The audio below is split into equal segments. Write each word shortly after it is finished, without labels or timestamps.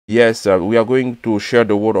Yes, we are going to share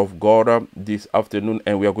the word of God this afternoon,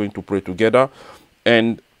 and we are going to pray together.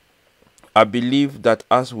 And I believe that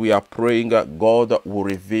as we are praying, God will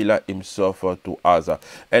reveal himself to us.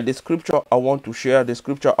 And the scripture I want to share, the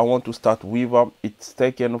scripture I want to start with, it's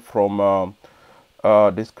taken from,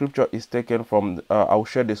 the scripture is taken from, I'll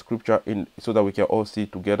share the scripture in so that we can all see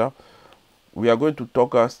it together. We are going to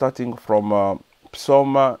talk starting from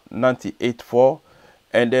Psalm 98:4.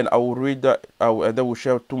 And then I will read that, and then we'll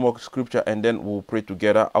share two more scripture, and then we'll pray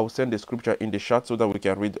together. I will send the scripture in the chat so that we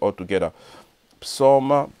can read all together.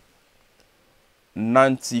 Psalm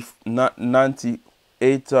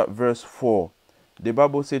 98 verse 4. The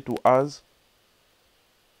Bible says to us,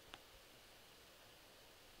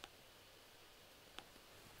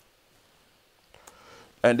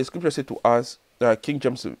 and the scripture says to us, King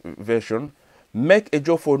James Version, make a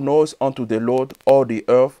joyful noise unto the Lord, all the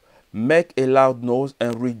earth, make a loud noise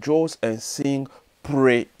and rejoice and sing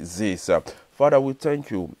praises. Father, we thank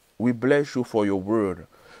you. We bless you for your word.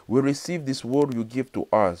 We receive this word you give to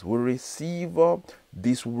us. We receive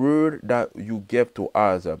this word that you gave to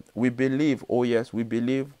us. We believe, oh yes, we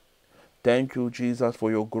believe. Thank you, Jesus, for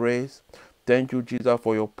your grace. Thank you, Jesus,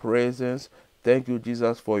 for your presence. Thank you,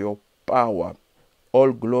 Jesus, for your power.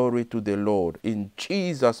 All glory to the Lord. In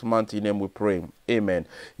Jesus' mighty name we pray. Amen.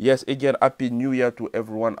 Yes, again, Happy New Year to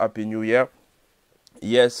everyone. Happy New Year.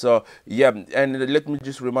 Yes, yeah, and let me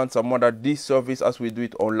just remind someone that this service, as we do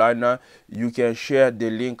it online, you can share the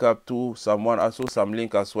link up to someone. I saw some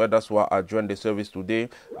link as well. That's why I joined the service today.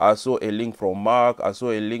 I saw a link from Mark. I saw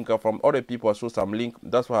a link from other people. I saw some link.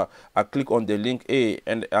 That's why I click on the link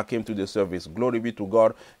and I came to the service. Glory be to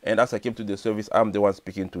God. And as I came to the service, I'm the one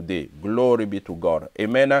speaking today. Glory be to God.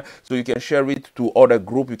 Amen. So you can share it to other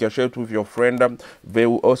group. You can share it with your friend. They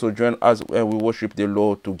will also join us and we worship the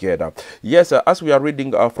Lord together. Yes, as we are reading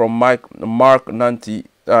from Mark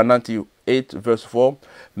 98 verse 4,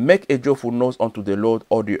 make a joyful noise unto the Lord,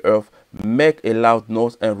 all the earth, make a loud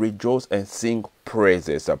noise and rejoice and sing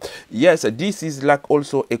praises. Yes, this is like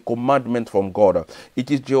also a commandment from God. It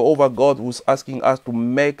is Jehovah God who's asking us to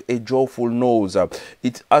make a joyful noise.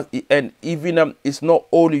 And even it's not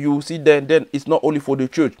only, you see, then it's not only for the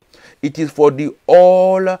church. It is for the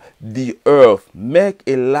all the earth. Make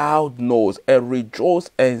a loud noise and rejoice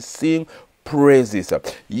and sing praises.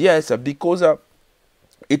 Yes, because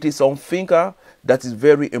it is something that is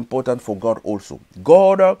very important for God also.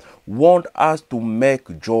 God wants us to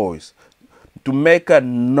make joys, to make a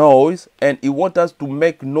noise, and he wants us to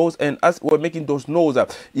make noise, and as we're making those noise,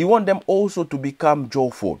 he wants them also to become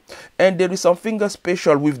joyful. And there is something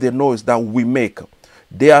special with the noise that we make.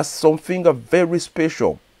 There is something very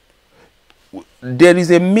special. There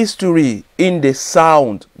is a mystery in the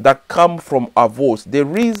sound that comes from our voice.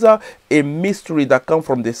 There is a mystery that comes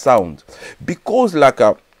from the sound. Because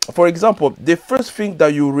for example, the first thing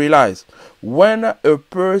that you realize when a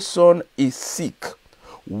person is sick,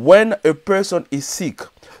 the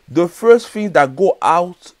first thing that go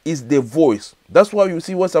out is the voice. That's why you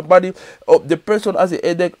see when somebody, the person has a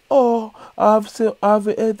headache, oh, I have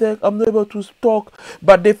a headache, I'm not able to talk.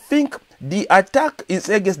 But they think the attack is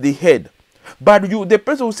against the head. But the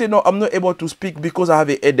person will say, no, I'm not able to speak because I have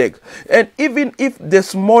a headache. And even if the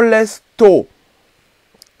smallest toe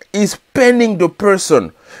is paining the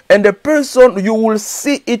person, and the person, you will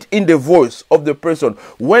see it in the voice of the person.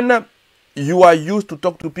 When you are used to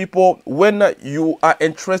talk to people, when you are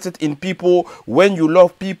interested in people, when you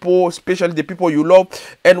love people, especially the people you love,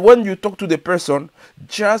 and when you talk to the person,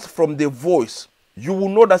 just from the voice, you will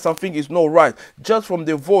know that something is not right. Just from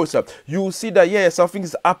the voice, you will see that, yeah, something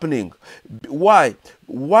is happening. Why?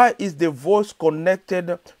 Why is the voice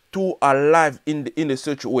connected to our life in a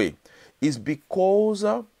such way? It's because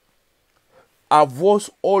our voice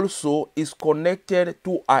also is connected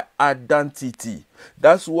to our identity.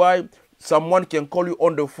 That's why someone can call you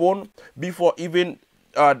on the phone before even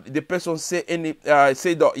the person say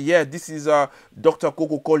that, yeah, this is Dr.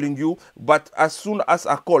 Coco calling you. But as soon as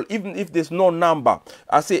I call, even if there's no number,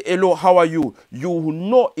 I say, hello, how are you? You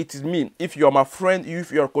know it is me. If you are my friend,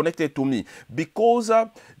 if you are connected to me, because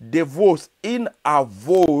the voice, in our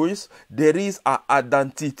voice, there is our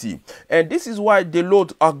identity. And this is why the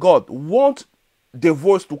Lord our God wants the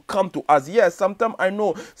voice to come to us. Yes, sometimes I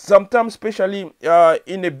know, sometimes especially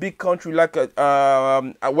in a big country like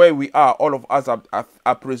where we are, all of us,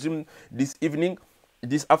 I presume this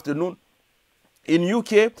afternoon, in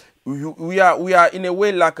UK, we are in a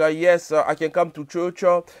way like yes, I can come to church,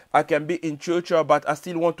 I can be in church, but I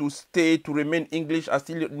still want to stay to remain English. I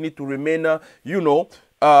still need to remain,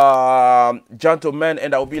 gentleman,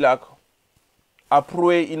 and I'll be like, I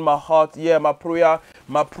pray in my heart. Yeah, my prayer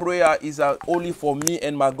is only for me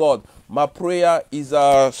and my God. My prayer is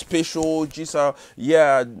special. Just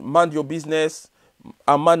yeah, mind your business.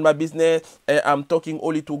 I mind my business, and I'm talking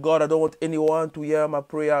only to God. I don't want anyone to hear my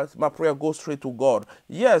prayers. My prayer goes straight to God.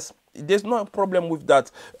 Yes, there's no problem with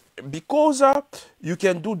that, because you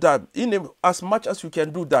can do that as much as you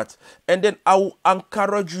can do that. And then I will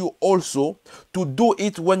encourage you also to do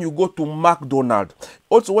it when you go to McDonald's.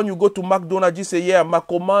 Also, when you go to McDonald's, you say, yeah, my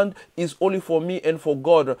command is only for me and for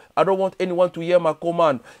God. I don't want anyone to hear my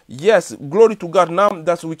command. Yes, glory to God. Now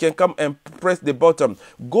that we can come and press the button.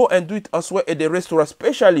 Go and do it as well at the restaurant,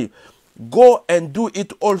 especially. Go and do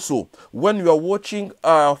it also when you are watching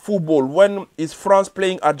football, when it's France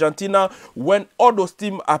playing Argentina, when all those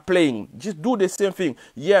teams are playing. Just do the same thing.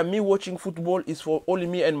 Yeah, me watching football is for only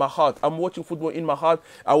me and my heart. I'm watching football in my heart.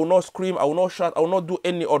 I will not scream, I will not shout, I will not do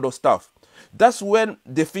any other stuff. That's when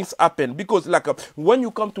the things happen. Because like when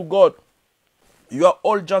you come to God, you are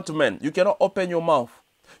all gentlemen. You cannot open your mouth.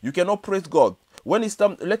 You cannot praise God. When it's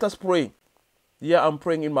time, let us pray. Yeah, I'm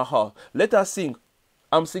praying in my heart. Let us sing.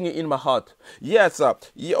 I'm singing in my heart. Yes,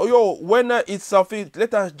 yo, when it's something,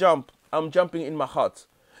 let us jump. I'm jumping in my heart.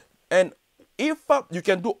 And if you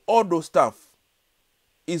can do all those stuff,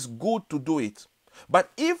 it's good to do it.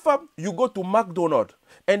 But if you go to McDonald's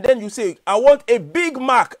and then you say, I want a Big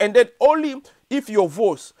Mac, and then only if your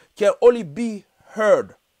voice can only be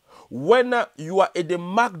heard when you are at the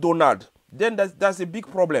McDonald's, then that's a big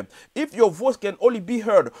problem. If your voice can only be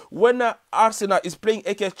heard when Arsenal is playing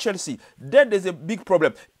against Chelsea, then there's a big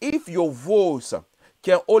problem. If your voice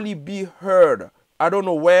can only be heard, I don't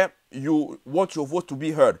know where you want your voice to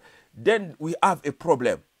be heard, then we have a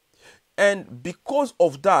problem. And because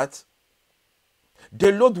of that,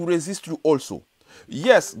 the Lord will resist you also.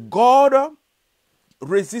 Yes, God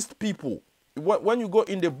resists people. When you go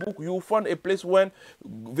in the book, you will find a place when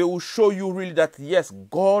they will show you really that, yes,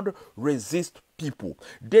 God resists people.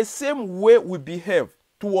 The same way we behave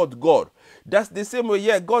toward God, that's the same way,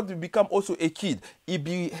 yeah, God will become also a kid. He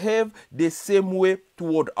behave the same way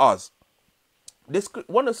toward us.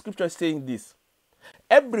 One of the scriptures saying this: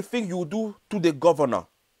 everything you do to the governor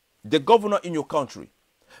in your country,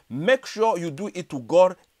 make sure you do it to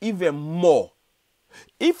God even more.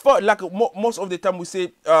 If like most of the time we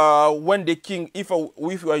say when the king, if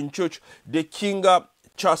you are in church, the king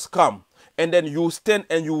just come and then you stand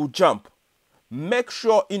and you jump, make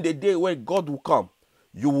sure in the day when God will come,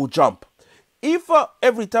 you will jump. If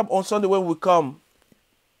every time on Sunday when we come,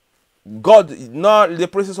 God, not the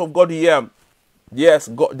presence of God here, yes,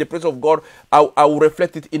 God, the presence of God, I will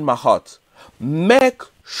reflect it in my heart. Make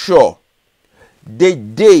sure the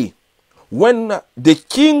day when the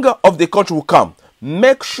king of the country will come,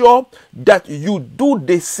 make sure that you do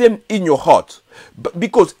the same in your heart.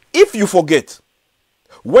 Because if you forget,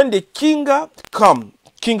 when the king come,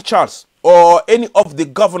 King Charles or any of the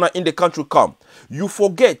governor in the country come, you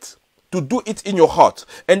forget to do it in your heart,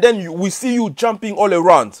 and then we see you jumping all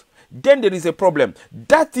around, then there is a problem.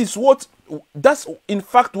 That's in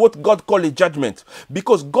fact what God called a judgment,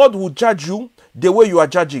 because God will judge you the way you are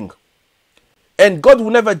judging. And God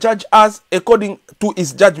will never judge us according to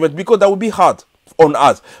his judgment, because that will be hard on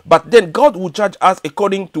us. But then God will judge us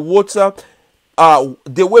according to what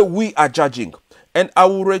the way we are judging. And I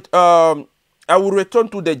will return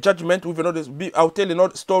to the judgment with another. I'll tell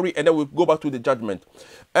another story, and then we'll go back to the judgment.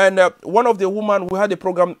 And one of the women, we had the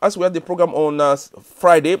program on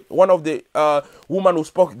Friday. One of the women who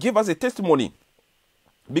spoke gave us a testimony,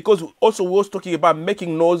 because also we was talking about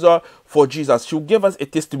making noise for Jesus. She gave us a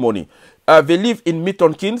testimony. They live in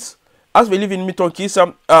Milton Keynes. As we live in Milton Keynes,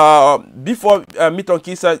 before Milton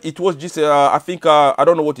Keynes, it was just, I think, I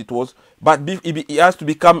don't know what it was, but it has to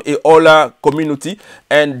become a all community,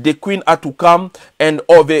 and the Queen had to come, and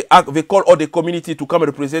they call all the community to come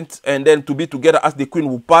and represent, and then to be together as the Queen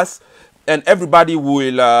will pass, and everybody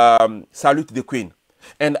will salute the Queen.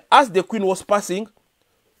 And as the Queen was passing,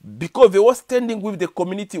 because they were standing with the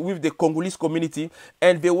community, with the Congolese community,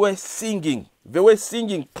 and they were singing. So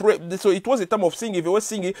it was a time of singing. They were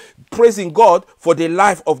singing, praising God for the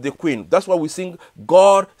life of the Queen. That's why we sing,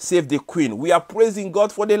 God save the Queen. We are praising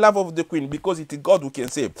God for the life of the Queen, because it is God who can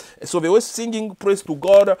save. So they were singing praise to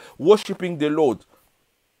God, worshiping the Lord.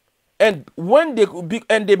 And when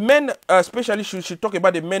the men, especially she talk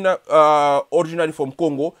about the men originally from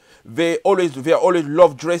Congo, they always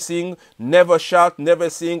love dressing, never shout, never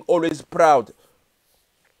sing, always proud,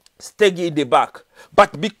 steady in the back.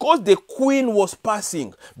 But because the Queen was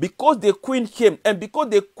passing, because the Queen came, and because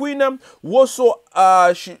the Queen was so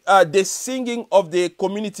the singing of the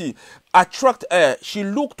community attract her, she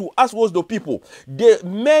looked to us was the people. The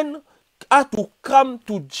men had to come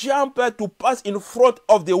to jump to pass in front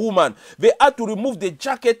of the woman. They had to remove the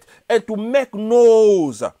jacket and to make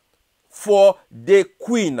noise for the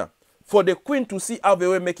queen to see how they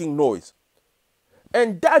were making noise.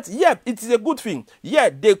 And that, yeah, it is a good thing. Yeah,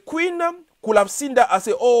 the queen could have seen that and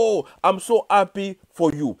say, oh, I'm so happy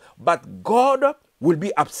for you. But God will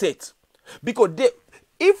be upset. Because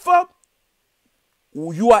if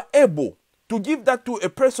you are able to give that to a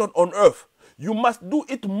person on earth, you must do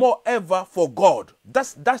it more ever for God.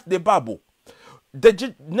 That's the Bible.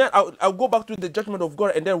 I'll go back to the judgment of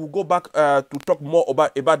God, and then we'll go back to talk more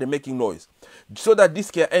about the making noise, so that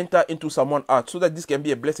this can enter into someone's heart, so that this can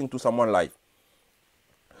be a blessing to someone's life.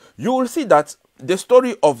 You will see that the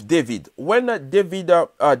story of David, when David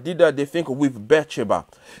did the thing with Bathsheba,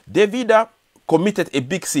 David committed a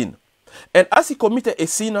big sin. And as he committed a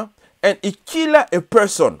sin, and he killed a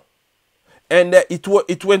person, and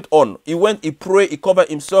it went on. He prayed, he covered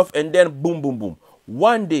himself, and then boom, boom, boom.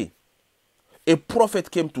 One day, a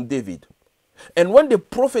prophet came to David. And when the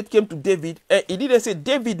prophet came to David, he didn't say,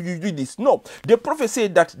 David, you do this. No. The prophet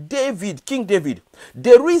said that King David,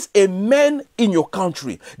 there is a man in your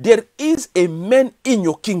country. There is a man in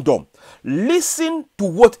your kingdom. Listen to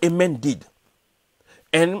what a man did.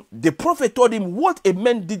 And the prophet told him what a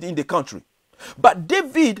man did in the country. But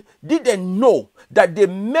David didn't know that the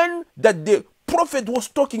man that the prophet was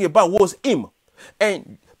talking about was him.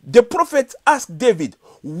 And the prophet asked David,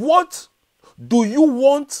 what do you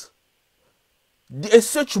want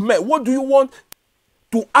such man? What do you want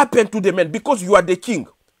to happen to the man? Because you are the king.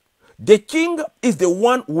 The king is the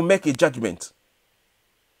one who make a judgment.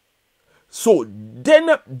 So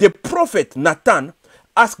then the prophet Nathan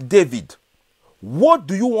asked David, what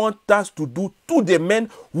do you want us to do to the man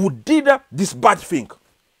who did this bad thing?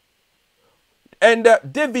 And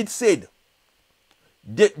David said,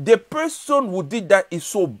 the person who did that is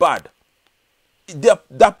so bad.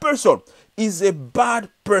 That person is a bad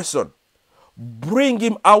person. Bring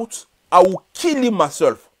him out. I will kill him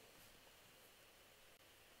myself.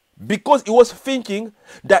 Because he was thinking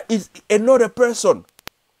that it's another person.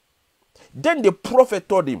 Then the prophet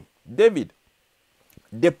told him, David,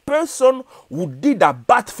 the person who did a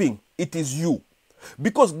bad thing, it is you.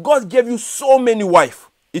 Because God gave you so many wives.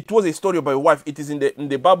 It was a story about a wife. It is in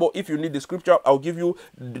the Bible. If you need the scripture, I'll give you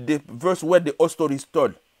the verse where the whole story is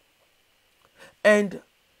told. And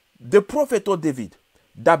the prophet told David,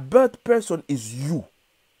 that bad person is you.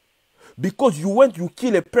 Because you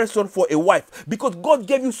kill a person for a wife. Because God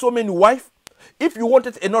gave you so many wives. If you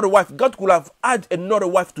wanted another wife, God could have added another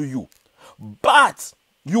wife to you. But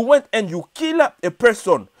you went and you kill a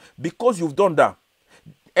person because you've done that.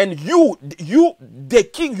 And you, the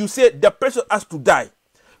king, you say the person has to die.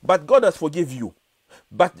 But God has forgiven you.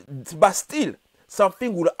 But still,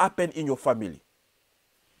 something will happen in your family.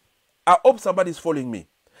 I hope somebody is following me.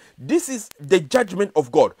 This is the judgment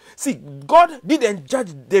of God. See, God didn't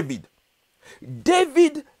judge David.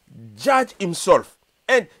 David judged himself.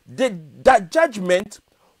 And that judgment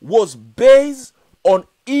was based on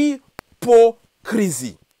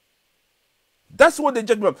hypocrisy. That's what the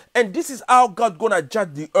judgment. And this is how God gonna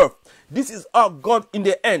judge the earth. This is how God, in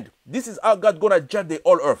the end, this is how God gonna judge the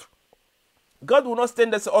whole earth. God will not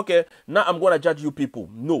stand there and say, okay, now I'm gonna judge you people.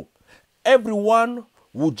 No. Everyone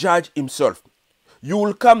will judge himself. You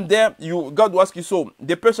will come there, God will ask you, so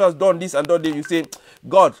the person has done this and done that. You say,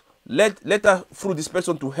 God, let us throw this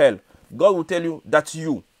person to hell. God will tell you, that's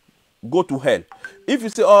you. Go to hell. If you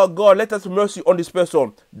say, oh God, let us mercy on this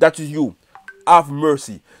person, that is you. Have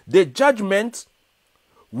mercy. The judgment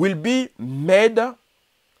will be made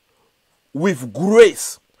with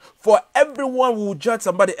grace. For everyone who will judge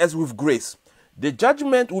somebody else with grace. The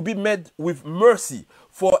judgment will be made with mercy.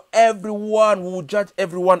 For everyone who will judge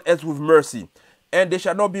everyone else with mercy. And there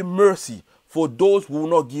shall not be mercy for those who will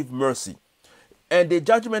not give mercy. And the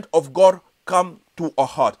judgment of God come to our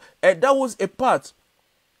heart. And that was a part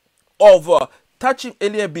of touching a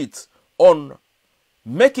little bit on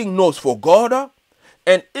making noise for God.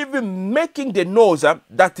 And even making the noise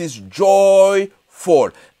that is joyful.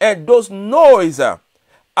 And those noises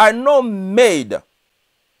are not made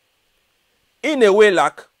in a way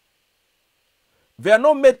like, they are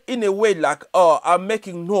not made in a way like, oh, I'm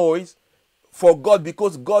making noise for God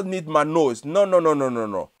because God needs my noise.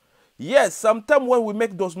 No. Yes, sometimes when we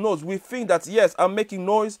make those noise, we think that, yes, I'm making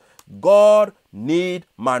noise. God needs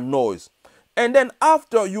my noise. And then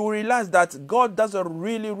after you realize that God doesn't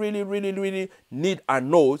really need our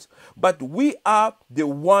noise, but we are the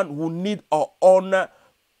one who need our own.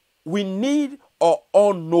 We need our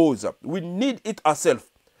own noise. We need it ourselves.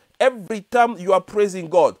 Every time you are praising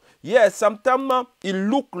God, yes, sometimes it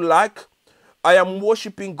looks like I am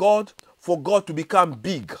worshiping God for God to become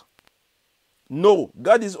big. No,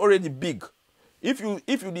 God is already big. If you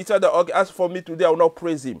decide that, okay, as for me today, I will not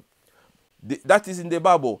praise him. That is in the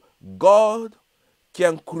Bible. God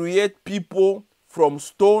can create people from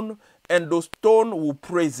stone, and those stone will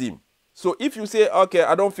praise him. So if you say, okay,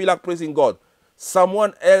 I don't feel like praising God,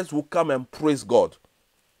 someone else will come and praise God.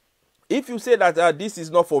 If you say that this is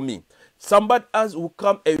not for me, somebody else will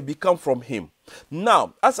come and become from him.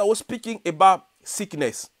 Now, as I was speaking about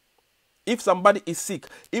sickness, if somebody is sick,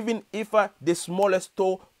 even if the smallest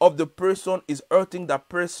toe of the person is hurting that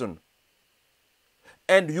person,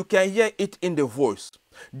 and you can hear it in the voice,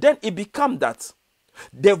 then it becomes that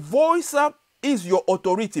the voice is your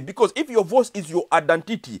authority. Because if your voice is your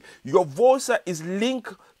identity, your voice is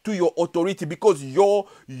linked to your authority, because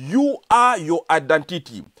you are your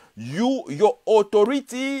identity. Your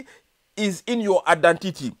authority is in your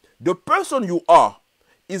identity. The person you are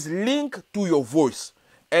is linked to your voice,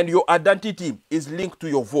 and your identity is linked to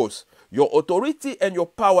your voice. Your authority and your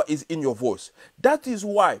power is in your voice. That is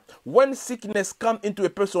why when sickness comes into a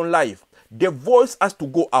person's life, the voice has to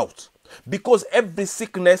go out. Because every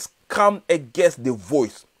sickness comes against the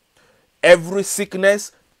voice. Every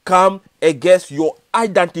sickness comes against your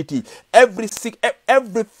identity. Everything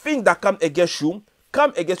that comes against you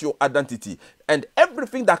comes against your identity. And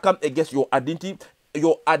everything that comes against your identity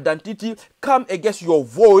come against your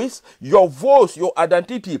voice. Your voice, your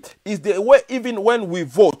identity is the way. Even when we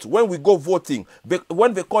vote, when we go voting,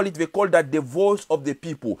 when they call that the voice of the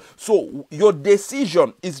people. So your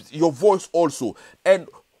decision is your voice also. And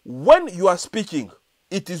when you are speaking,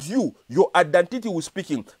 it is you, your identity who is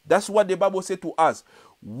speaking. That's what the Bible said to us.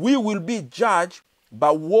 We will be judged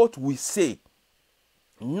by what we say.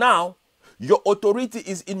 Now, your authority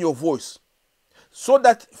is in your voice. So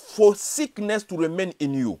that for sickness to remain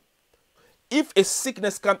in you, if a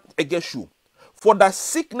sickness comes against you, for that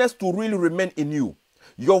sickness to really remain in you,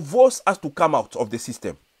 your voice has to come out of the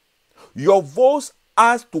system. Your voice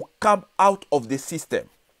has to come out of the system.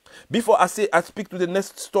 Before I speak to the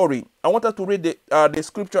next story, I want us to read the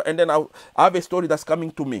scripture, and then I have a story that's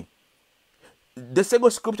coming to me. The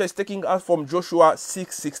second scripture is taking us from Joshua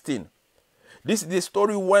 6:16. This is the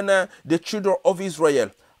story when the children of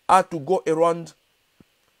Israel had to go around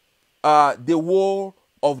the wall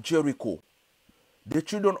of Jericho. The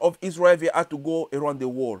children of Israel, they had to go around the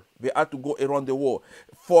wall. They had to go around the wall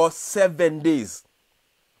for 7 days.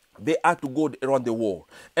 They had to go around the wall.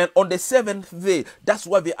 And on the 7th day, that's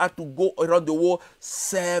why they had to go around the wall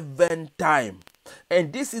 7 times.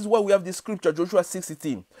 And this is why we have the scripture, Joshua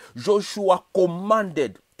 6:16. Joshua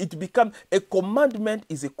commanded. It became a commandment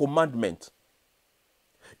is a commandment.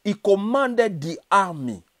 He commanded the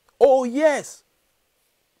army. Oh yes.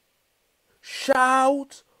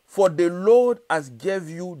 Shout, for the Lord has gave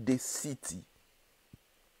you the city.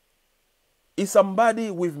 Is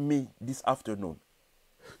somebody with me this afternoon?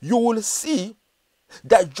 You will see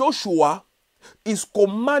that Joshua is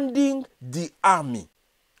commanding the army.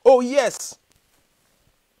 Oh yes.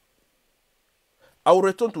 I will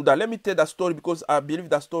return to that. Let me tell that story because I believe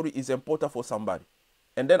that story is important for somebody.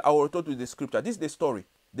 And then I will return to the scripture. This is the story.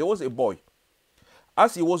 There was a boy.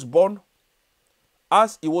 As he was born,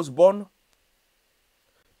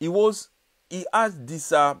 he has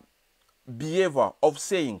this behavior of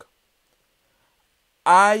saying,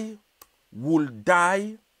 I will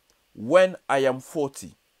die when I am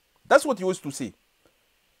 40. That's what he used to say.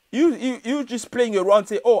 You just playing around,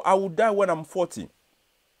 say, oh, I will die when I'm 40.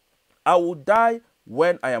 I will die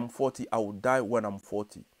when I am 40. I will die when I'm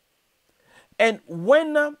 40. And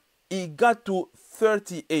when he got to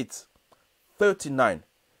 38, 39,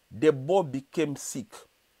 the boy became sick.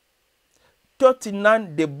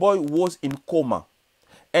 39, the boy was in coma.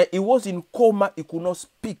 And he was in coma, he could not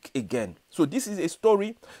speak again. So this is a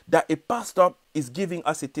story that a pastor is giving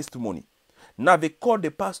us a testimony. Now they call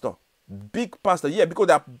the pastor, big pastor. Yeah, because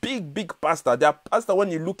they are big pastor. They are pastor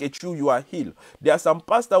when you look at you, you are healed. There are some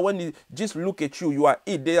pastor when he just look at you, you are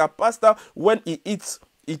healed. There are pastor when he eats,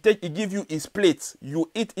 he give you his plate.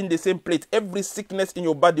 You eat in the same plate. Every sickness in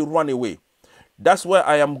your body run away. That's where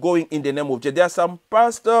I am going in the name of Jesus. There are some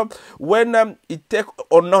pastor when he take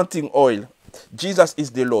anointing oil. Jesus is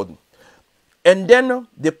the Lord. And then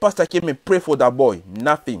the pastor came and pray for that boy.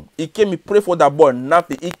 Nothing. He came and pray for that boy.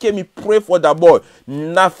 Nothing. He came and pray for that boy.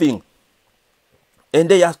 Nothing. And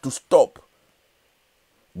they has to stop.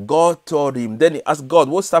 God told him. Then he asked God,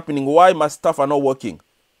 what's happening? Why my staff are not working?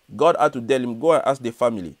 God had to tell him, go and ask the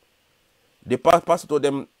family. The pastor told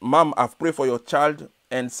them, Mom, I've prayed for your child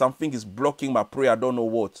and something is blocking my prayer. I don't know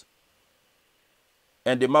what.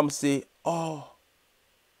 And the mom say, oh,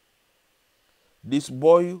 this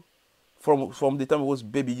boy from the time he was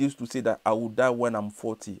baby, he used to say that I will die when I'm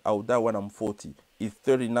 40. I will die when I'm 40. He's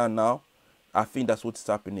 39 now. I think that's what's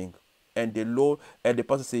happening. And the Lord and the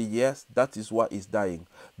pastor say, yes, that is why he's dying.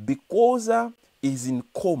 Because he's in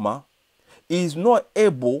coma, he's not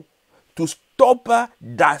able to stop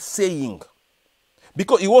that saying.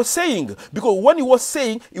 Because he was saying, because when he was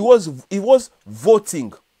saying, he was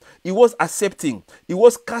voting. He was accepting. He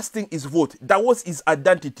was casting his vote. That was his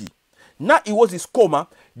identity. Now it was his coma.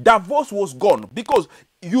 That voice was gone. Because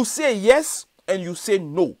you say yes and you say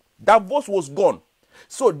no. That voice was gone.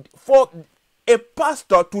 So for a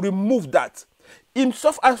pastor to remove that,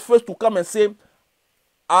 himself as first to come and say,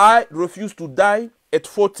 I refuse to die at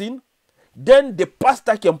 14, then the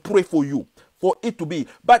pastor can pray for you, for it to be.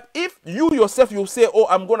 But if you yourself, you say, oh,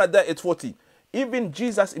 I'm going to die at 40, even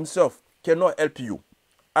Jesus himself cannot help you.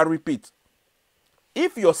 I repeat,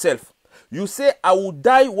 if yourself, you say, I will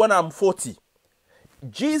die when I'm 40,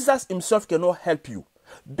 Jesus himself cannot help you.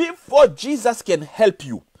 Before Jesus can help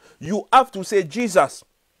you, you have to say, Jesus,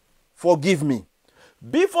 forgive me.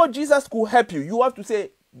 Before Jesus could help you, you have to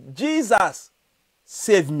say, Jesus,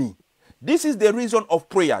 save me. This is the reason of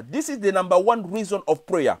prayer. This is the number one reason of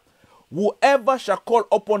prayer. Whoever shall call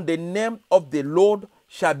upon the name of the Lord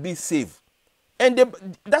shall be saved. And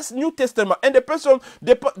that's New Testament. And the person,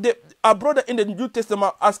 our brother in the New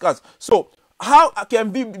Testament asks us, so how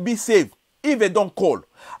can we be saved if they don't call?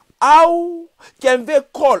 How can they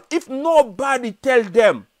call if nobody tell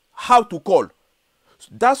them how to call?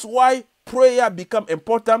 That's why prayer become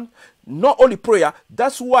important. Not only prayer,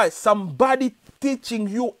 that's why somebody teaching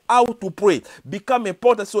you how to pray become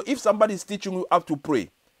important. So if somebody is teaching you how to pray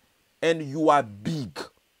and you are big,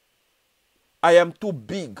 I am too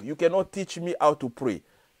big, you cannot teach me how to pray,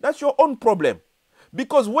 that's your own problem.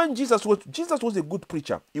 Because when Jesus was a good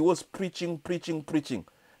preacher. He was preaching,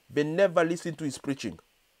 but never listened to his preaching.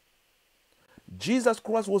 Jesus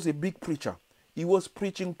Christ was a big preacher. He was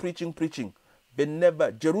preaching, but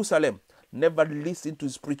never listened to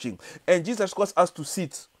his preaching. And Jesus Christ has to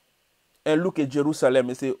sit and look at Jerusalem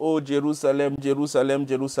and say, oh, Jerusalem, you're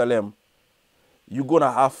going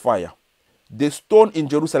to have fire. The stone in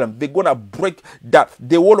Jerusalem, they're going to break that.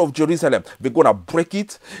 The wall of Jerusalem, they're going to break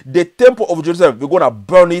it. The temple of Jerusalem, they're going to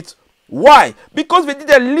burn it. Why? Because they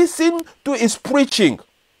didn't listen to his preaching.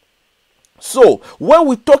 So, when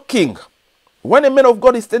we're talking, when a man of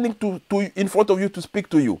God is standing in front of you to speak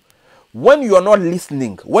to you, when you are not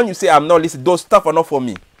listening, when you say, I'm not listening, those stuff are not for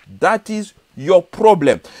me, that is your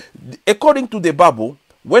problem. According to the Bible,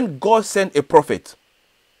 when God sent a prophet,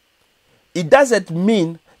 it doesn't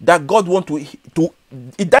mean that God wants to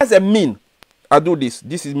it doesn't mean, I do this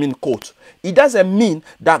is mean quote, it doesn't mean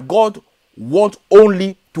that God wants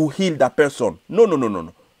only to heal that person.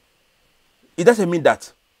 No. It doesn't mean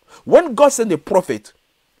that. When God sent a prophet,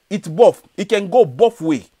 it's both. It can go both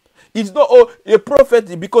ways. It's not, oh, a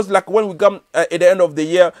prophet, because like when we come at the end of the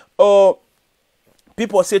year, oh,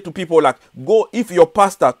 people say to people like, go, if your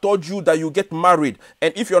pastor told you that you get married,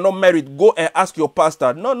 and if you're not married, go and ask your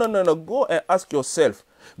pastor. No, go and ask yourself.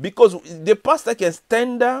 Because the pastor can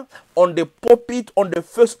stand there on the pulpit on the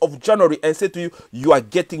 1st of January and say to you, you are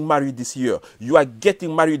getting married this year. You are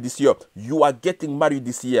getting married this year. You are getting married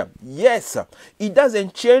this year. Yes, it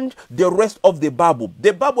doesn't change the rest of the Bible.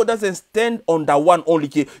 The Bible doesn't stand on that one only.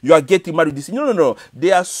 You are getting married this year. No.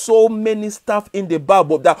 There are so many stuff in the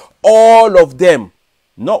Bible that all of them,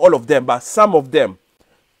 not all of them, but some of them,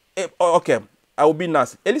 okay, I will be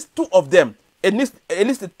nice. At least two of them. At least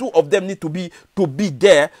the two of them need to be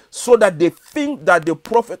there, so that the thing that the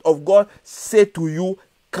prophet of God said to you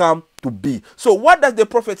come to be. So what does the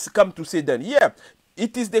prophet come to say then? Yeah,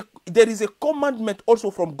 there is a commandment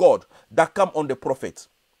also from God that come on the prophet,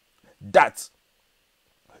 that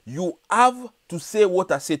you have to say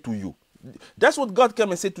what I say to you. That's what God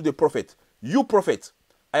came and said to the prophet. You prophet,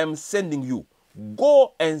 I am sending you.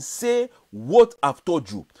 Go and say what I've told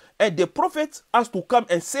you. And the prophet has to come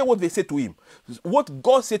and say what they said to him, what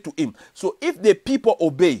God said to him. So if the people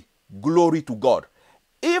obey, glory to God.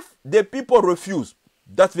 If the people refuse,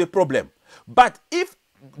 that's the problem. But if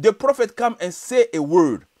the prophet come and say a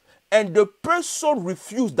word, and the person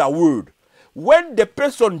refuse that word, when the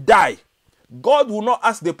person die, God will not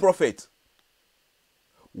ask the prophet.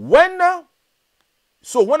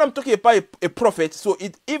 So when I'm talking about a prophet, so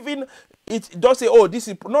it does say, oh, this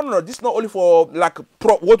is no, this is not only for like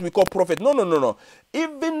what we call prophet. No.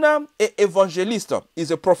 Even an evangelist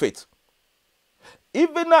is a prophet.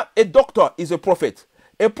 Even a doctor is a prophet.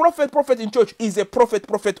 A prophet in church is a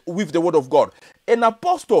prophet with the word of God. An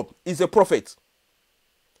apostle is a prophet.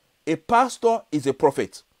 A pastor is a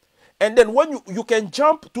prophet. And then when you can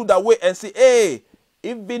jump to that way and say, hey,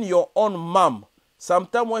 Even your own mom,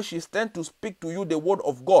 sometimes when she stands to speak to you the word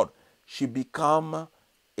of God, she become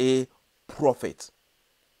a prophet.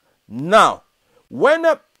 Now, when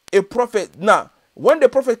when the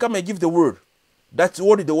prophet come and give the word, that's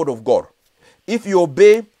what is the word of God. If you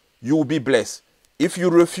obey, you will be blessed. If you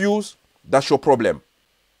refuse, that's your problem.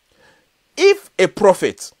 If a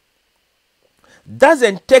prophet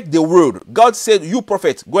doesn't take the word, God said, you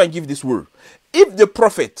prophet, go and give this word. If the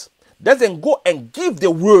prophet doesn't go and give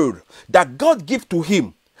the word that God give to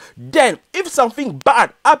him, then if something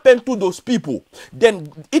bad happened to those people,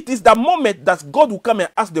 then it is the moment that God will come and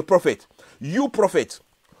ask the prophet, you prophet,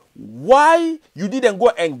 why you didn't go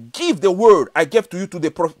and give the word I gave to you to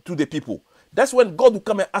the people? That's when God will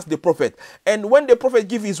come and ask the prophet. And when the prophet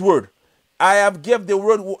give his word, I have gave the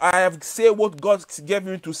word, I have said what God gave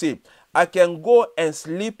me to say, I can go and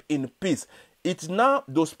sleep in peace. It's now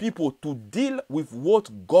those people to deal with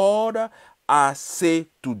what God has said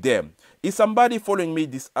to them. Is somebody following me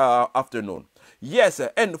this afternoon? Yes,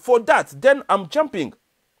 and for that, then I'm jumping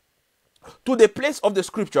to the place of the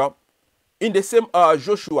scripture in the same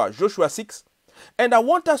Joshua 6. And I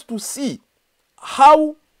want us to see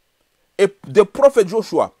how the prophet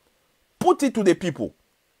Joshua put it to the people.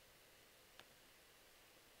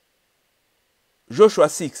 Joshua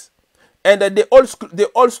 6. And the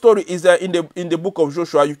whole story is in the book of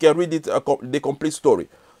Joshua. You can read it, the complete story.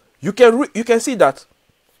 You can see that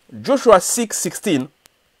Joshua 6:16.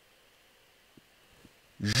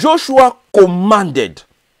 Joshua commanded.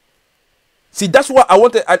 See, that's what I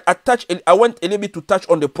wanted. I want a little bit to touch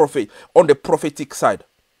on the prophetic side,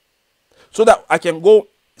 so that I can go,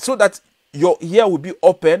 so that your ear will be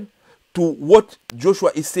open to what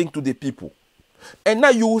Joshua is saying to the people. And now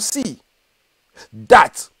you will see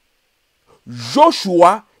that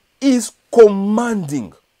Joshua is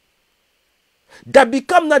commanding. That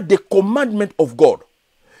become not the commandment of God.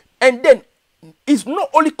 And then it's not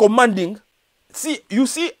only commanding. See,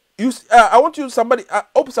 I want you, I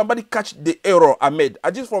hope somebody catch the error I made.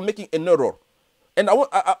 I just for making an error. And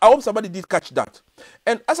I hope somebody did catch that.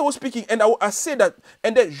 And as I was speaking, and I said that,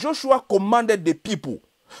 and then Joshua commanded the people.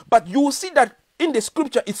 But you will see that in the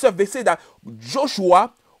scripture itself, they say that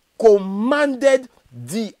Joshua commanded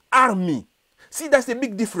the army. See, that's the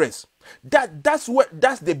big difference. That's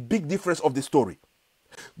the big difference of the story.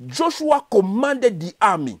 Joshua commanded the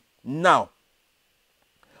army. Now,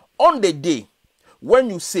 on the day when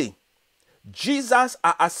you say, Jesus,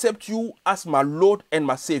 I accept you as my Lord and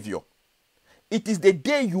my Savior, it is the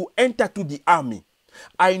day you enter to the army.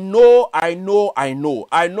 I know,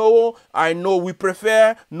 we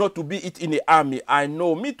prefer not to be it in the army. I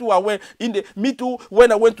know. Me too,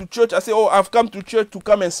 when I went to church, I say, oh, I've come to church to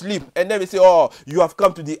come and sleep. And then they say, oh, you have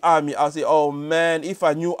come to the army. I say, oh man, if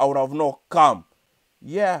I knew, I would have not come.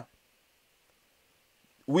 Yeah.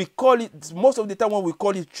 We call it, most of the time when we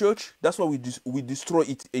call it church, that's why we destroy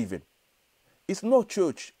it even. It's not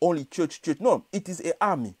church, only church. No, it is an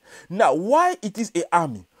army. Now, why it is an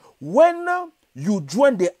army? When you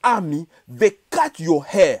join the army, they cut your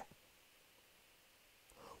hair.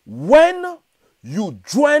 When you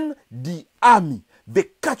join the army, they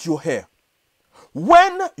cut your hair.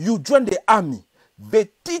 When you join the army, they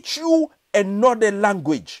teach you another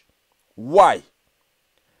language. Why?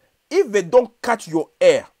 If they don't cut your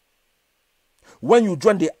hair when you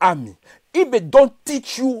join the army, if they don't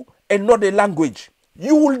teach you another language,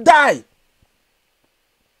 you will die.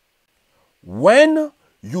 When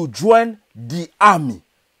you join the army,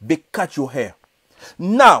 they cut your hair.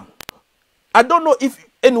 Now, I don't know if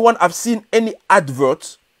anyone have seen any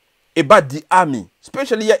adverts about the army,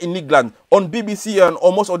 especially here in England, on BBC and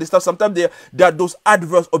almost all the stuff. Sometimes there are those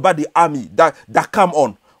adverts about the army that come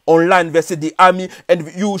on online. They say the army,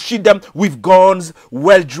 and you see them with guns,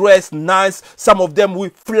 well dressed, nice. Some of them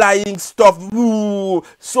with flying stuff. Ooh,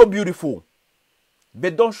 so beautiful. They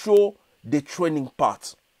don't show the training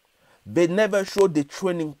part. They never show the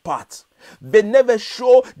training part. They never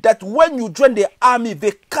show that when you join the army,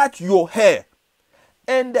 they cut your hair.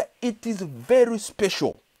 And it is very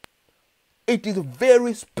special. It is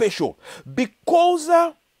very special because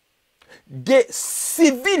the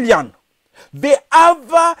civilian, they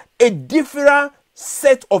have a different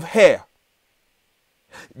set of hair.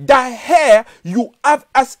 The hair you have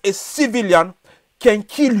as a civilian can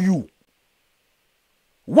kill you.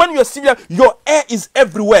 When you're a civilian, your hair is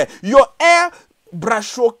everywhere. Your hair,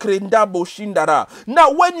 brasho, krenda, boshindara.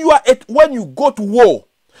 Now, when you go to war,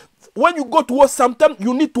 sometimes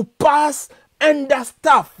you need to pass under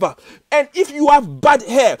stuff. And if you have bad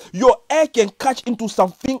hair, your hair can catch into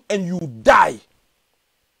something and you die.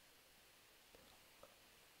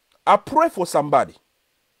 I pray for somebody.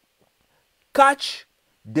 Catch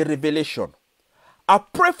the revelation. I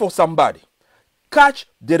pray for somebody, catch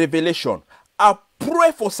the revelation. I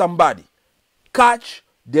pray for somebody, catch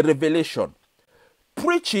the revelation.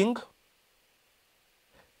 Preaching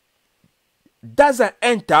doesn't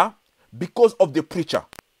enter because of the preacher.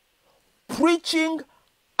 Preaching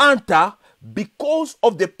enter because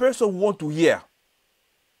of the person who want to hear.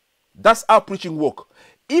 That's how preaching work.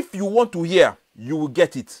 If you want to hear, you will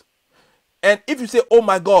get it. And if you say, oh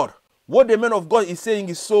my God, what the man of God is saying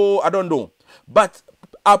is so, I don't know. But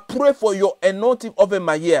I pray for your anointing over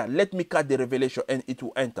my ear. Let me catch the revelation and it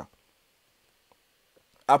will enter.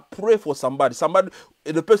 I pray for somebody.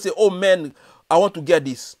 The person say, oh man, I want to get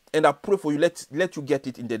this. And I pray for you. Let you get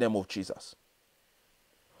it in the name of Jesus.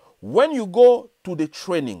 When you go to the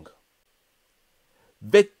training,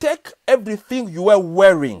 they take everything you are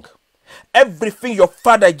wearing, everything your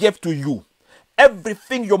father gave to you,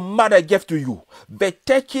 everything your mother gave to you. They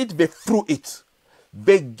take it, they throw it.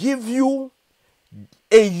 They give you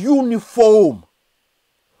a uniform.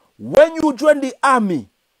 When you join the army,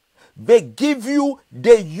 they give you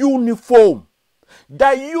the uniform.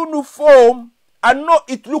 The uniform, I know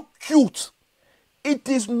it looks cute. It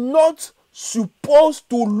is not supposed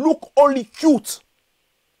to look only cute.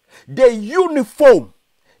 The uniform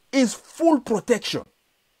is full protection.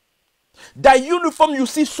 The uniform you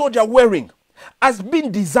see soldier wearing has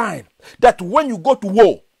been designed that when you go to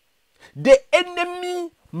war, the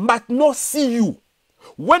enemy might not see you.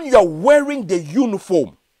 When you are wearing the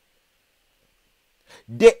uniform,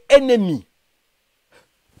 the enemy,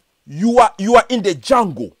 you are in the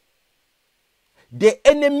jungle. The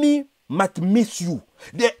enemy might miss you.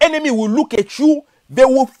 The enemy will look at you. They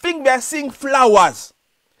will think they are seeing flowers.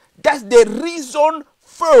 That's the reason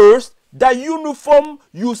first the uniform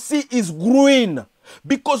you see is green.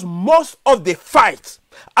 Because most of the fights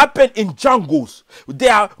happen in jungles.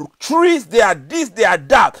 There are trees, there are this, there are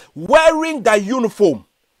that. Wearing the uniform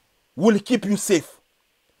will keep you safe.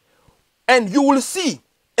 And you will see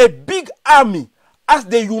a big army as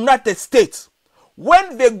the United States.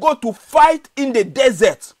 When they go to fight in the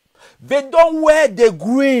desert, they don't wear the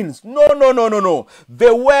greens. No.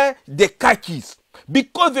 They wear the khakis.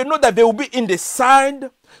 Because they know that they will be in the sand.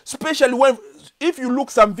 Especially if you look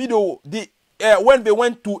some video, when they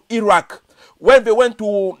went to Iraq, when they went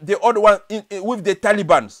to the other one with the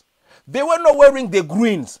Taliban, they were not wearing the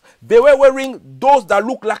greens. They were wearing those that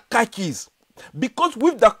look like khakis. Because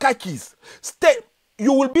with the khakis,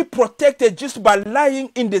 you will be protected just by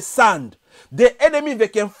lying in the sand. The enemy, they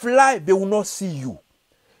can fly, they will not see you.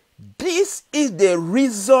 This is the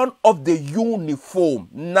reason of the uniform.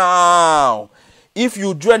 Now, if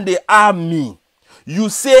you join the army, you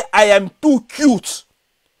say, I am too cute.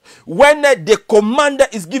 When the commander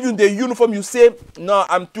is giving the uniform, you say, no,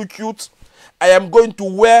 I'm too cute. I am going to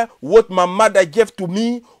wear what my mother gave to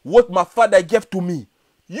me, what my father gave to me.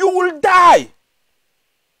 You will die.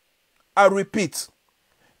 I repeat,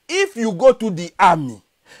 if you go to the army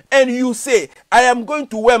and you say, I am going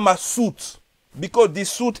to wear my suit because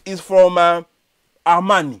this suit is from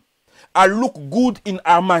Armani. I look good in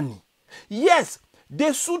Armani. Yes,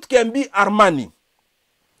 the suit can be Armani.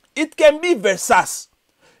 It can be Versace.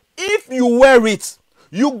 If you wear it,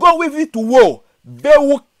 you go with it to war, they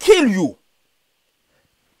will kill you.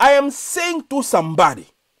 I am saying to somebody,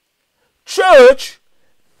 church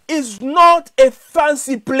is not a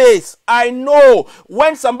fancy place. I know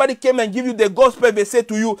when somebody came and give you the gospel, they say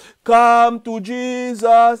to you, come to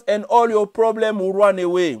Jesus and all your problem will run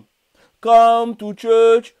away. Come to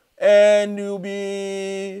church and you'll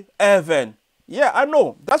be heaven. Yeah, I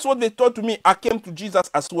know. That's what they taught to me. I came to Jesus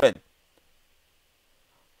as well.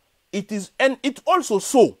 It is, and it's also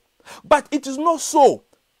so. But it is not so.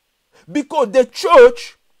 Because the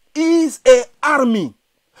church is an army.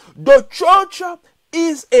 The church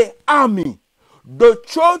is an army. The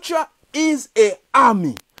church is an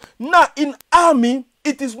army. Now, in army,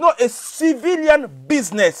 it is not a civilian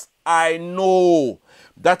business. I know.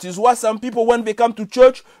 That is why some people, when they come to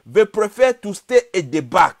church, they prefer to stay at the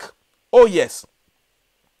back. Oh, yes.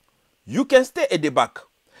 You can stay at the back.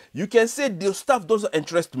 You can say the stuff doesn't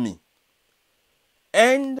interest me.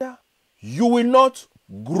 And you will not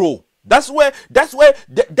grow. That's where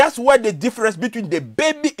the difference between the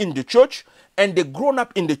baby in the church and the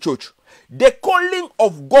grown-up in the church. The calling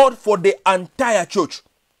of God for the entire church.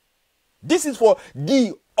 This is for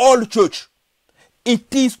the whole church.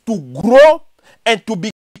 It is to grow and to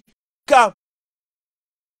become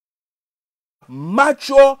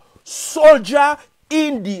mature soldier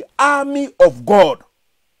in the army of God.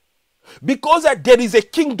 Because there is a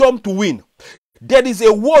kingdom to win. There is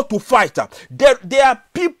a war to fight. There are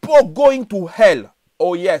people going to hell.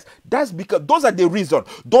 Oh yes, that's because those are the reasons.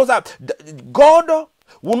 God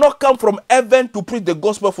will not come from heaven to preach the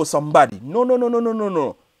gospel for somebody. No, no, no, no, no, no,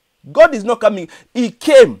 no. God is not coming. He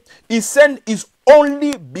came. He sent his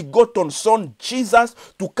only begotten son, Jesus,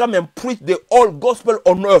 to come and preach the whole gospel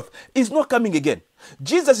on earth. He's not coming again.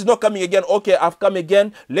 Jesus is not coming again. Okay, I've come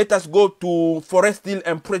again. Let us go to Forest Hill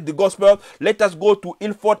and preach the gospel. Let us go to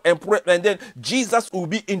Ilford and pray. And then Jesus will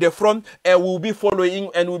be in the front and we'll be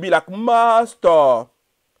following and we'll be like, Master,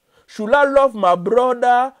 should I love my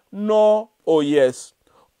brother? No. Oh yes.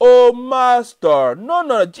 Oh Master. No,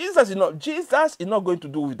 no, Jesus is not going to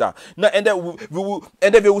do with that. No, and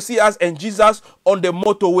then they will see us and Jesus on the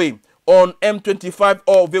motorway on M25,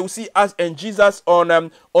 or they will see us and Jesus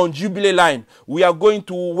on Jubilee line. We are going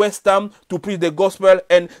to West Ham to preach the gospel,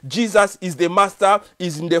 and Jesus is the master,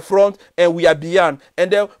 is in the front, and we are behind. And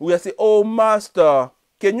then we are saying, oh Master,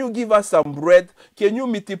 can you give us some bread? Can you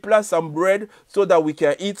multiply some bread so that we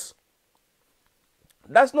can eat?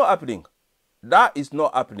 That's not happening. That is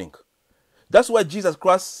not happening. That's why Jesus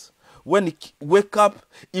Christ, when he wake up,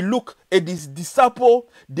 he look at his disciple,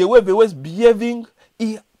 the way they was behaving,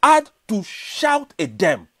 he had to shout at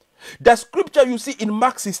them. The scripture you see in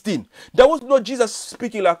Mark 16, there was no Jesus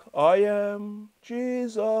speaking like, I am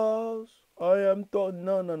Jesus. I am told.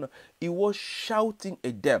 No, no, no. He was shouting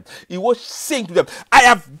at them. He was saying to them, I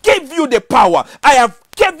have gave you the power. I have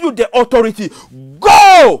gave you the authority.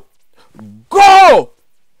 Go! Go!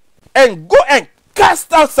 And go and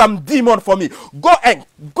cast out some demon for me. Go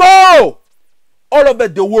all over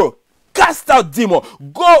the world. Cast out demon.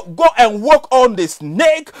 Go and work on the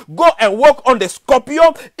snake. Go and work on the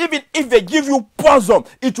scorpion. Even if they give you poison,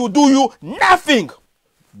 it will do you nothing.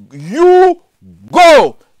 You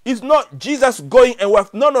go. It's not Jesus going and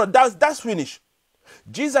work. No, no, that's finished.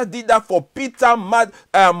 Jesus did that for Peter,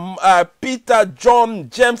 Peter, John,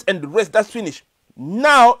 James, and the rest. That's finished.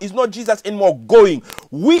 Now it's not Jesus anymore going.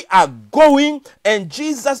 We are going, and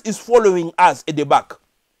Jesus is following us at the back.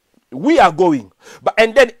 We are going.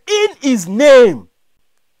 And then in his name,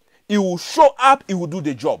 he will show up, he will do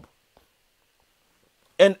the job.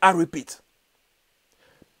 And I repeat,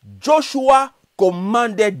 Joshua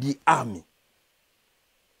commanded the army.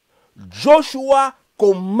 Joshua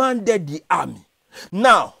commanded the army.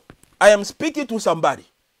 Now, I am speaking to somebody.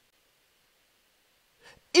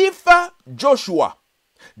 If Joshua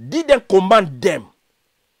didn't command them,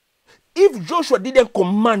 if Joshua didn't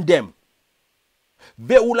command them,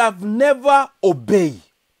 they will have never obeyed.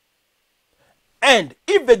 And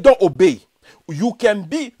if they don't obey, you can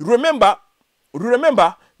be, remember,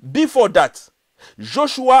 before that,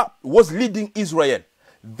 Joshua was leading Israel.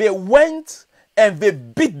 They went and they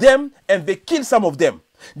beat them and they killed some of them.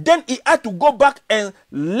 Then he had to go back and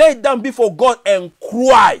lay down before God and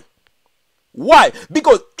cry. Why?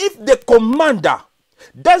 Because if the commander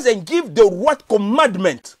doesn't give the right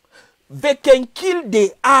commandment, they can kill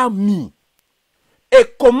the army. A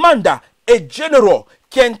commander, a general,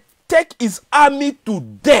 can take his army to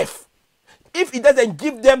death if he doesn't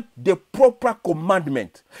give them the proper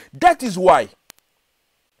commandment. That is why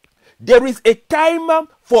there is a time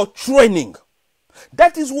for training.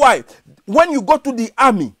 That is why when you go to the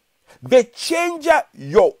army, they change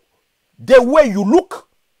the way you look.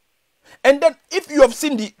 And then if you have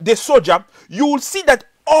seen the soldier, you will see that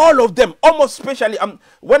all of them, almost especially,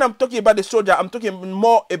 when I'm talking about the soldier, I'm talking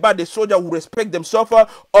more about the soldier who respect themselves,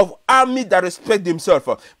 of army that respect themselves.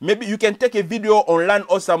 Maybe you can take a video online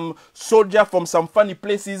or some soldier from some funny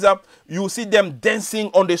places. You see them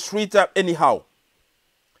dancing on the street anyhow.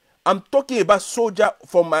 I'm talking about soldier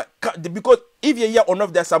from because if you hear on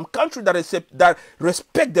earth, there are some countries that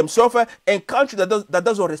respect themselves and countries that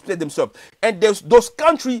doesn't respect themselves. And there's those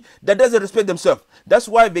countries that doesn't respect themselves. That's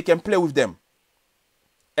why they can play with them.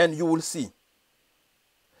 And you will see,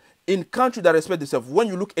 in countries that respect themselves, when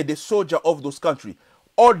you look at the soldier of those countries,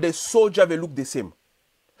 all the soldiers will look the same.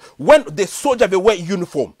 When the soldier will wear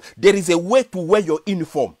uniform, there is a way to wear your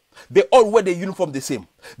uniform. They all wear the uniform the same.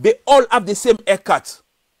 They all have the same haircut.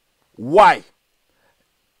 Why?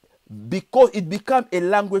 Because it became a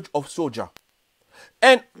language of soldier.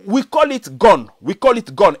 And we call it gun. We call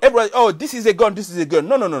it gun. Everybody, oh, this is a gun, this is a gun.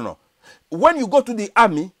 No, no, no, no. When you go to the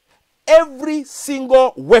army, every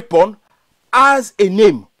single weapon has a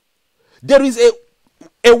name. There is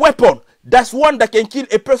a weapon. That's one that can kill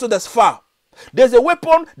a person that's far. There's a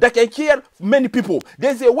weapon that can kill many people.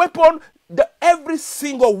 There's a weapon that every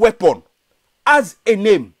single weapon has a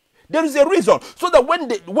name. There is a reason. So that when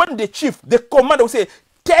the chief, the commander will say,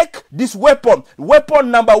 take this weapon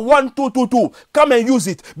number 1222, come and use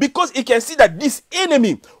it, because he can see that this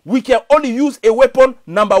enemy, we can only use a weapon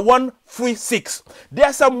number 136. There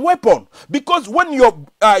are some weapon, because when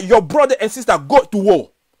your brother and sister go to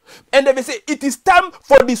war and they say it is time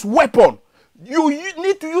for this weapon, you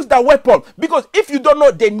need to use that weapon, because if you don't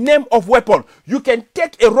know the name of weapon, you can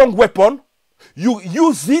take a wrong weapon, you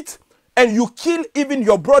use it, and you kill even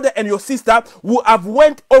your brother and your sister who have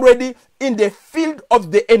went already in the field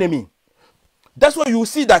of the enemy. That's why you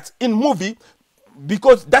see that in movie,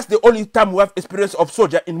 because that's the only time we have experience of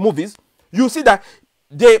soldier in movies. You see that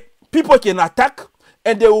the people can attack,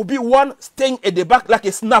 and there will be one staying at the back like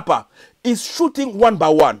a sniper, is shooting one by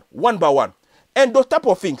one. And those type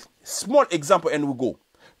of things, small example and we go.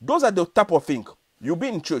 Those are the type of things. You'll be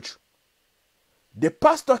in church. The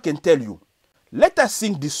pastor can tell you, let us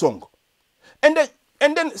sing this song. And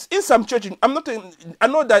then in some churches, I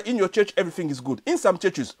know that in your church everything is good. In some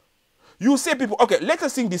churches, you say people, okay, let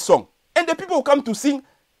us sing this song. And the people who come to sing,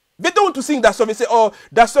 they don't want to sing that song. They say, oh,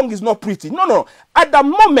 that song is not pretty. No. At the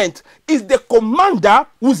moment, it's the commander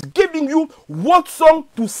who's giving you what song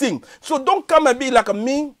to sing. So don't come and be like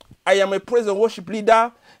me. I am a praise and worship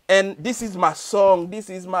leader, and this is my song.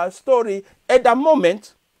 This is my story. At the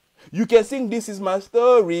moment, you can sing, this is my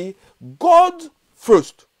story. God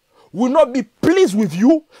first will not be pleased with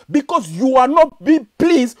you, because you are not be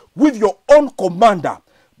pleased with your own commander.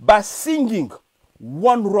 By singing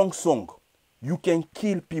one wrong song, you can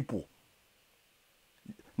kill people.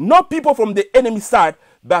 Not people from the enemy side,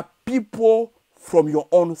 but people from your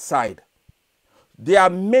own side. There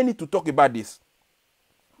are many to talk about this.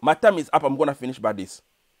 My time is up. I'm going to finish by this.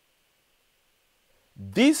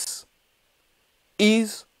 This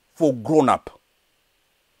is for grown-up.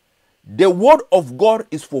 The word of God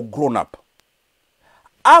is for grown-up.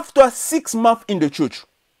 After 6 months in the church,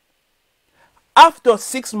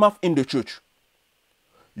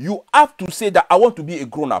 you have to say that I want to be a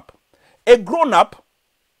grown-up. A grown-up,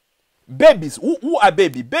 babies, who are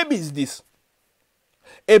baby? Baby is this.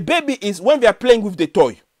 A baby is when they are playing with the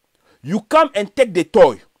toy. You come and take the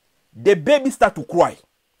toy. The baby start to cry.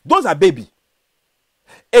 Those are baby.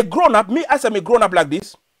 A grown-up, me as I'm a grown-up like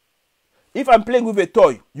this, if I'm playing with a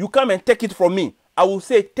toy, you come and take it from me, I will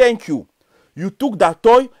say, thank you. You took that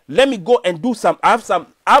toy, let me go and do some. I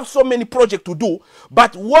have so many projects to do,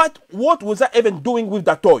 but what was I even doing with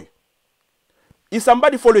that toy? Is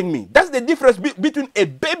somebody following me? That's the difference between a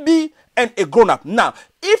baby and a grown-up. Now,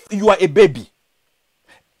 if you are a baby,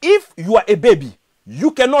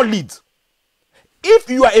 you cannot lead.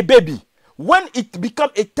 If you are a baby, when it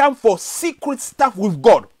becomes a time for secret stuff with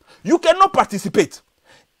God, you cannot participate.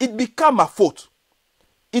 It become a fault.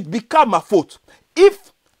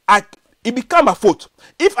 If I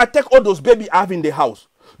take all those babies I have in the house,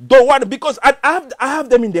 don't worry, because I have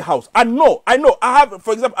them in the house. I know.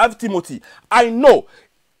 For example, I have Timothy. I know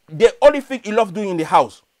the only thing he loves doing in the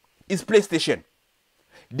house is PlayStation.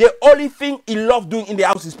 The only thing he loves doing in the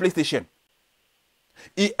house is PlayStation.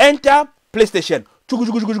 He enter PlayStation.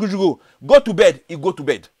 Go to bed. He go to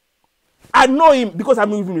bed. I know him because I'm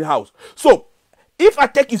with him in the house. So if I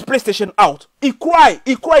take his PlayStation out, he cry.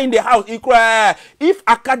 He cry in the house. He cry. If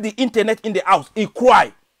I cut the internet in the house, he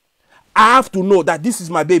cry. I have to know that this is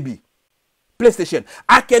my baby. PlayStation.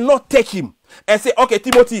 I cannot take him and say, okay,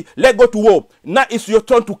 Timothy, let's go to war. Now it's your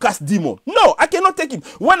turn to cast demon. No, I cannot take him.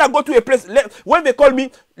 When I go to a place, when they call me,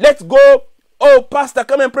 let's go. Oh, pastor,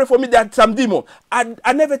 come and pray for me. There's some demon.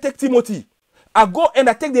 I never take Timothy. I go and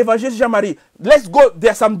I take the evangelist Jean-Marie. Let's go.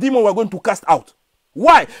 There's some demon we're going to cast out.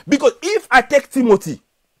 Why? Because if I take Timothy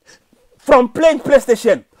from playing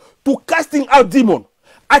PlayStation to casting out demon,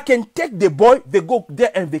 I can take the boy, they go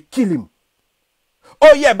there and they kill him.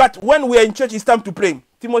 Oh yeah, but when we are in church, it's time to pray.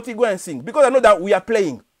 Timothy, go and sing. Because I know that we are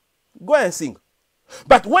playing. Go and sing.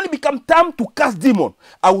 But when it becomes time to cast demon,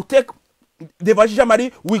 I will take the evangelist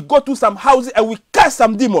Jean-Marie, we go to some houses and we cast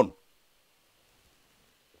some demon.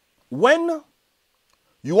 When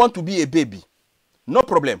you want to be a baby, no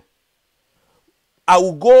problem. I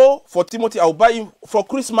will go for Timothy. I will buy him for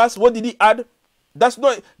Christmas. What did he add? That's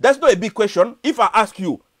not a big question. If I ask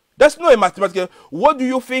you, that's not a mathematical. What do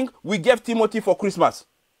you think we gave Timothy for Christmas?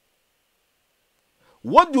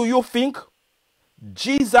 What do you think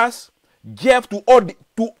Jesus gave to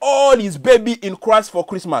all his baby in Christ for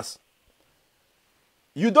Christmas?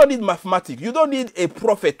 You don't need mathematics. You don't need a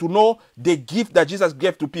prophet to know the gift that Jesus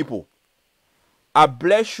gave to people. I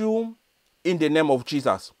bless you in the name of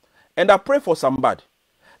Jesus. And I pray for somebody.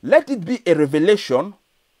 Let it be a revelation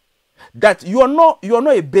that you are not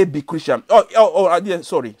a baby Christian.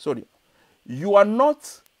 Sorry. You are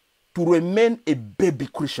not to remain a baby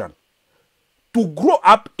Christian. to grow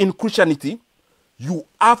up in Christianity, you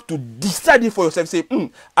have to decide it for yourself. Say,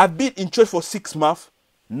 I've been in church for 6 months.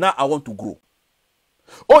 Now I want to grow.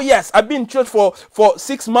 Oh yes, I've been in church for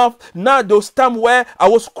 6 months. Now those times where I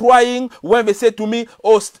was crying when they said to me,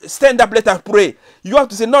 oh, stand up, let us pray. You have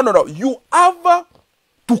to say, no. You have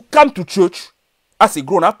to come to church as a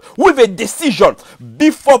grown-up with a decision.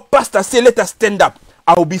 Before pastor say, let us stand up,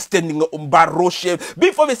 I will be standing on baroshe.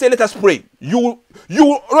 Before they say, let us pray, you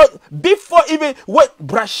before even what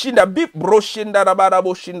brashinda big broshinda rabada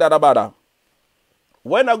boshinda rabada.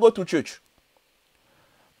 When I go to church,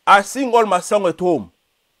 I sing all my song at home.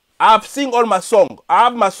 I've sing all my song. I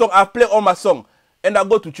have my song. I play all my song, and I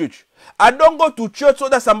go to church. I don't go to church so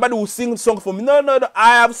that somebody will sing song for me. No.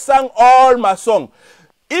 I have sung all my song.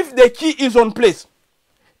 If the key is on place,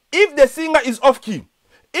 if the singer is off key,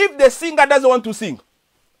 if the singer doesn't want to sing,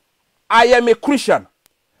 I am a Christian.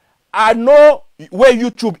 I know where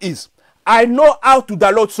YouTube is. I know how to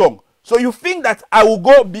download song. So you think that I will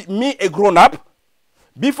go be me a grown up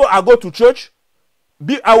before I go to church?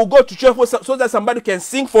 I will go to church so that somebody can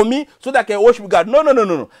sing for me, so that I can worship God.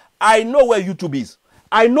 No. I know where YouTube is.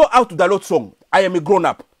 I know how to download song. I am a grown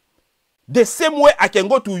up. The same way I can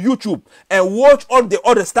go to YouTube and watch all the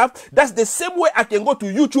other stuff, that's the same way I can go to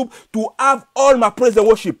YouTube to have all my praise and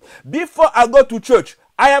worship. Before I go to church,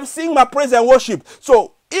 I am singing my praise and worship.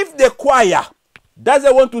 So if the choir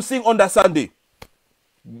doesn't want to sing on the Sunday,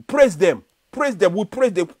 praise them. Praise them. We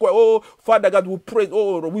praise the choir. Oh, Father God, we praise.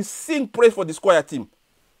 Oh, we sing praise for this choir team.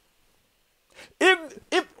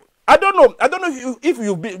 If I don't know if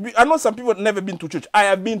you've been. I know some people have never been to church. I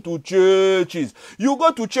have been to churches. You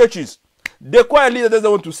go to churches, the choir leader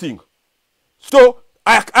doesn't want to sing. So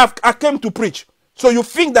I came to preach. So you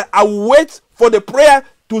think that I will wait for the prayer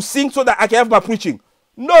to sing so that I can have my preaching?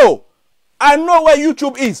 No. I know where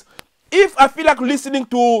YouTube is. If I feel like listening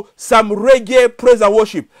to some reggae praise and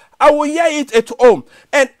worship, I will hear it at home.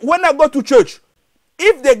 And when I go to church,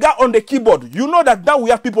 if they got on the keyboard, you know that now we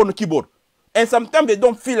have people on the keyboard. And sometimes they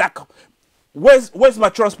don't feel like, where's my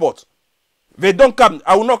transport? They don't come.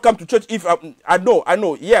 I will not come to church if I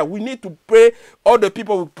know. Yeah, we need to pray. All the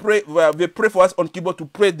people will pray. They pray for us on keyboard to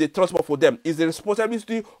pray the transport for them. It's a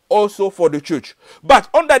responsibility also for the church. But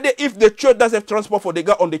on that day, if the church doesn't have transport for the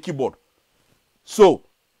guy on the keyboard, so,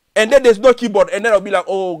 and then there's no keyboard, and then I'll be like,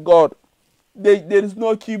 oh God, there is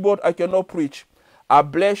no keyboard, I cannot preach. I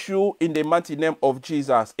bless you in the mighty name of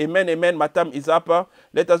Jesus. Amen, amen. My time is up.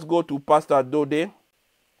 Let us go to Pastor Dode.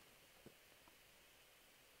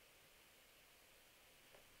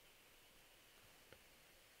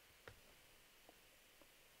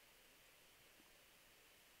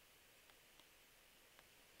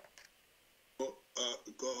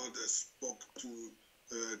 God spoke to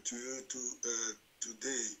you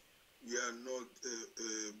today. We are not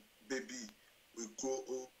baby. We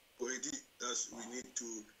grow already. That's we need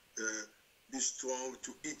to be strong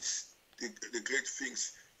to eat the great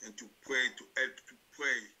things and to pray, to help,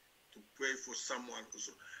 to pray for someone.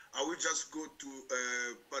 Also, I will just go to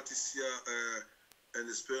Patricia and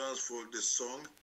experience for the song.